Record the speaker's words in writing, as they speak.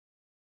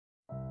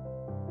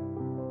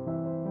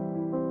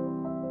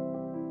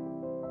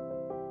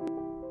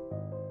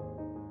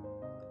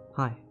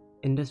Hi,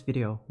 in this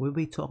video, we'll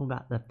be talking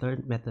about the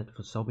third method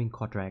for solving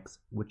quadratics,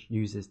 which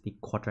uses the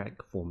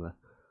quadratic formula.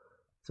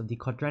 So the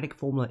quadratic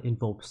formula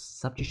involves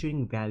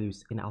substituting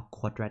values in our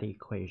quadratic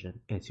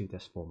equation into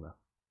this formula.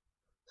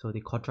 So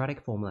the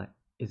quadratic formula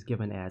is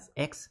given as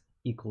x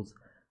equals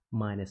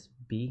minus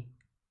b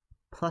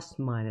plus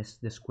minus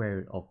the square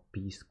root of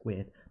b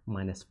squared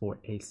minus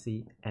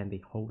 4ac and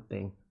the whole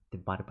thing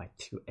divided by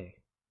 2a.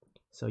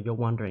 So you're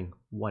wondering,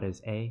 what is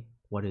a,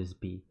 what is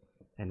b,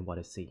 and what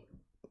is c?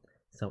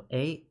 So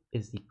a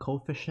is the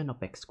coefficient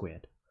of x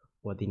squared,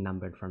 or the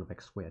number in front of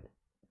x squared.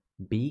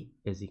 B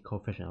is the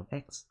coefficient of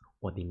x,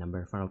 or the number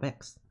in front of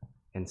x.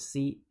 And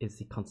c is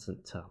the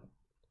constant term.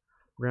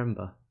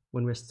 Remember,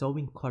 when we're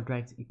solving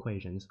quadratic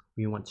equations,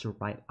 we want to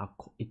write our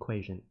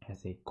equation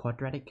as a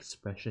quadratic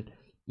expression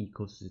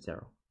equals to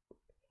 0.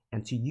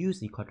 And to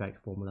use the quadratic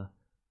formula,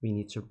 we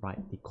need to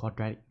write the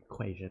quadratic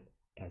equation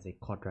as a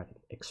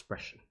quadratic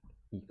expression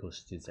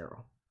equals to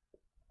 0.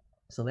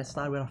 So let's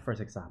start with our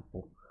first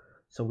example.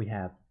 So we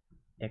have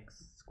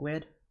x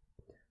squared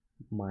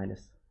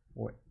minus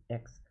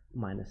 4x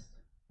minus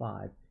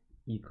 5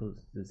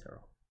 equals to 0.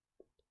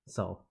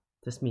 So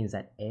this means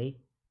that a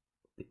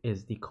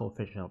is the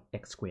coefficient of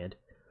x squared.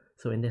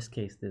 So in this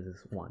case, this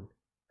is 1.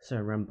 So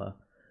remember,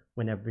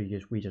 whenever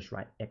we just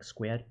write x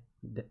squared,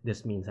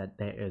 this means that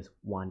there is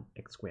 1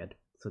 x squared.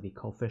 So the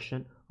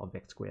coefficient of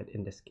x squared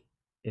in this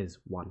is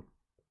 1.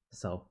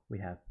 So we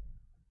have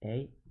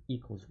a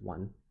equals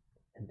 1,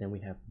 and then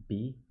we have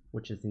b,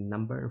 which is the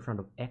number in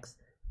front of x,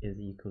 is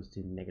equals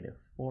to negative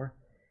 4,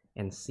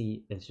 and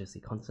c is just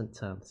a constant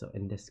term, so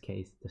in this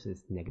case this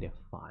is negative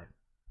 5.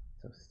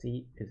 So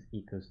c is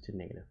equals to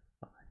negative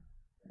 5.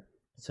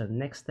 So the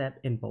next step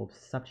involves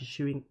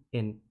substituting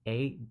in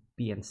a,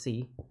 b, and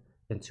c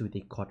into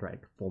the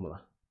quadratic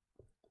formula.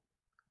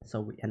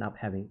 So we end up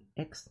having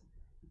x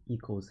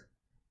equals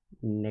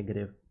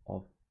negative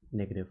of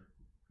negative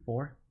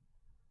 4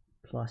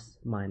 plus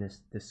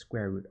minus the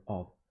square root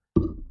of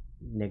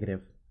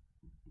negative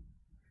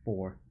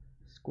 4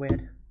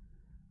 squared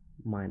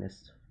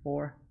minus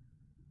 4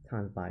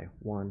 times by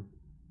 1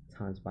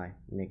 times by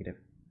negative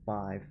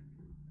 5,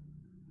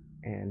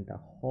 and the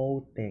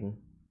whole thing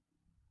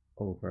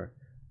over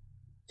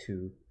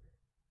 2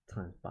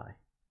 times by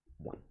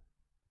 1.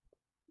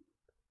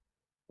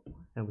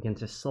 And we can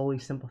just slowly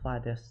simplify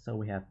this. So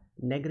we have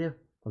negative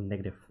of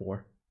negative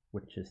 4,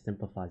 which is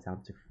simplified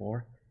down to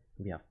 4.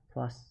 We have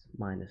plus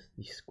minus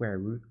the square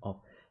root of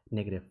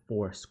negative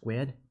 4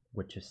 squared,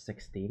 which is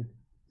 16.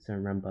 So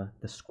remember,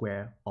 the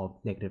square of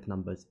negative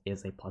numbers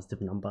is a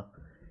positive number.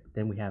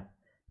 Then we have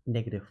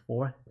negative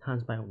 4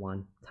 times by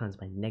 1 times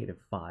by negative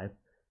 5.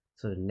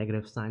 So the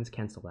negative signs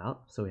cancel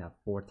out. So we have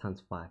 4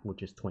 times 5,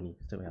 which is 20.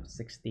 So we have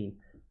 16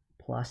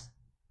 plus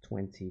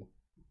 20.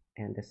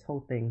 And this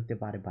whole thing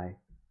divided by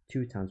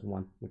 2 times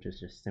 1, which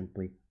is just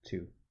simply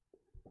 2.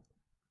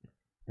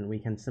 And we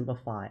can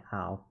simplify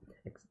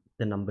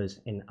the numbers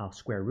in our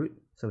square root.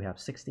 So we have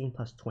 16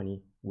 plus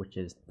 20, which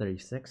is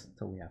 36.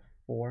 So we have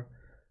 4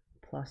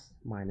 plus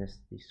minus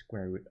the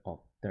square root of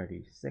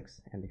 36,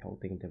 and the whole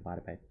thing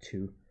divided by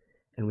 2.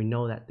 And we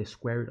know that the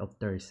square root of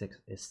 36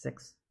 is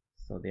 6.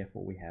 So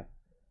therefore we have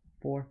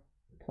 4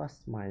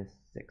 plus minus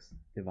 6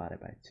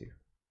 divided by 2.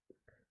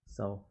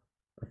 So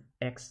of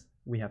x,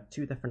 we have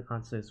two different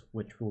answers,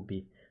 which will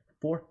be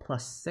 4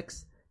 plus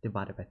 6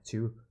 divided by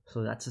 2.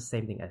 So that's the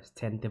same thing as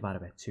 10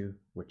 divided by 2,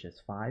 which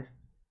is 5.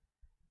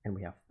 And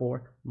we have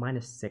 4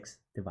 minus 6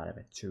 divided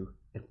by 2.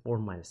 And 4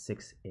 minus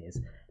 6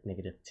 is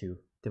negative 2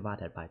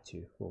 divided by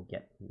 2. We'll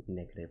get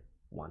negative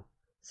 1.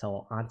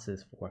 So our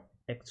answers for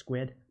x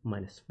squared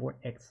minus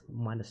 4x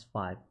minus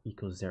 5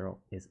 equals 0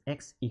 is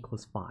x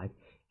equals 5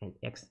 and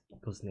x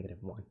equals negative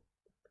 1.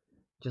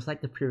 Just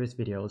like the previous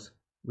videos,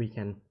 we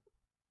can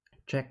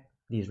check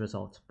these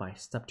results by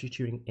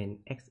substituting in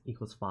x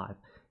equals 5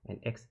 and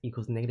x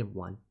equals negative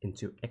 1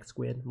 into x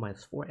squared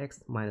minus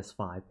 4x minus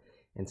 5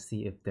 and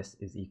see if this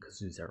is equal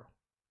to 0.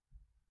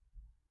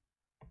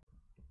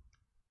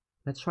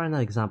 Let's try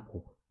another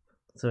example.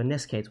 So in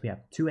this case, we have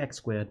 2x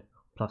squared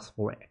plus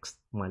 4x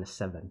minus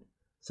 7.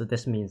 So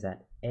this means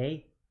that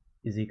a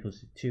is equal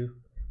to 2,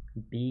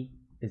 b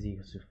is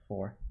equal to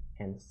 4,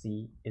 and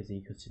c is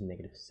equal to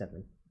negative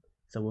 7.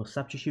 So we'll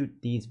substitute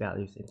these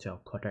values into our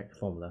quadratic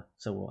formula.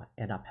 So we'll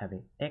end up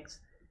having x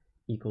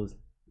equals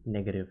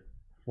negative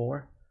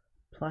 4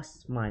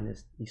 plus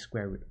minus the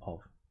square root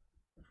of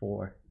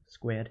 4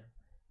 squared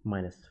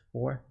minus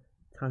 4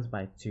 times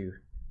by 2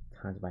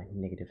 times by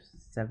negative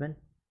 7,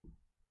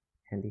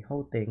 and the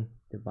whole thing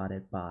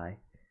divided by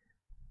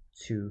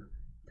 2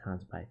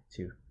 times by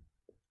 2.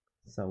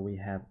 So we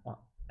have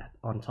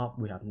on top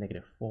we have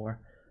negative 4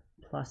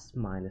 plus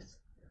minus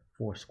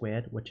 4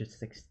 squared, which is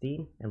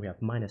 16, and we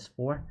have minus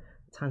 4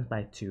 times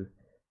by 2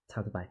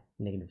 times by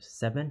negative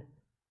 7,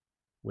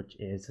 which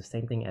is the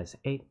same thing as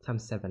 8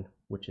 times 7,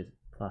 which is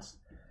plus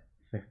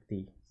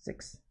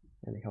 56,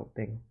 and the whole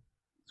thing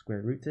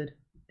square rooted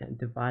and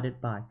divided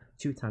by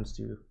 2 times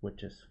 2,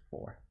 which is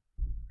 4.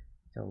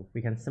 So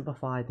we can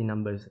simplify the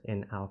numbers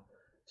in our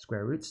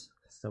square roots.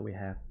 So we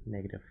have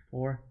negative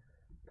 4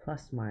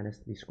 plus minus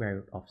the square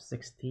root of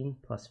 16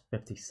 plus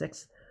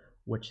 56,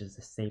 which is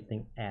the same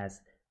thing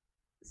as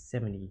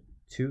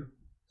 72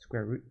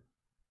 square root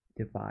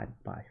divided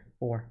by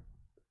 4.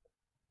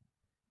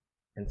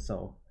 And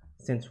so,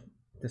 since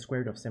the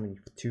square root of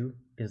 72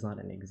 is not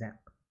an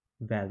exact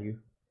value,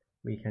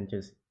 we can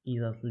just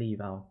either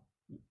leave our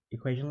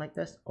equation like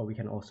this, or we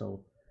can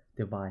also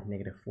divide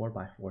 -4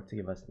 by 4 to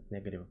give us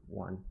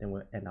 -1. Then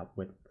we'll end up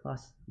with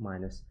plus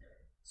minus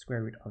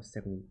square root of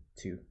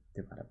 72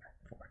 divided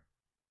by 4.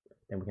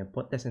 Then we can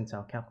put this into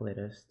our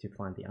calculators to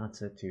find the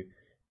answer to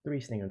 3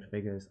 single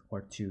figures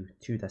or to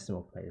 2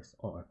 decimal places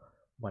or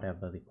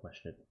whatever the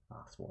question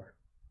asks for.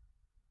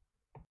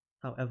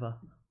 However,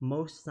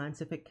 most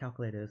scientific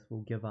calculators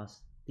will give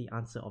us the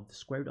answer of the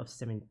square root of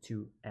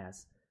 72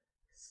 as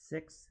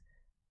 6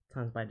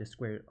 times by the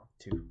square root of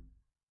 2.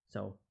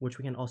 So, which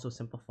we can also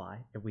simplify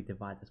if we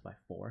divide this by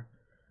 4,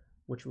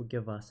 which will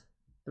give us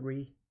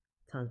 3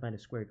 times by the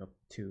square root of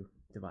 2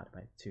 divided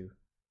by 2.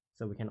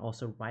 So we can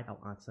also write our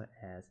answer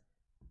as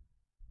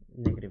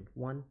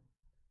 -1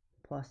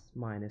 plus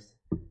minus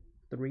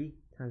 3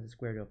 times the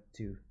square root of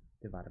 2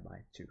 divided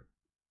by 2.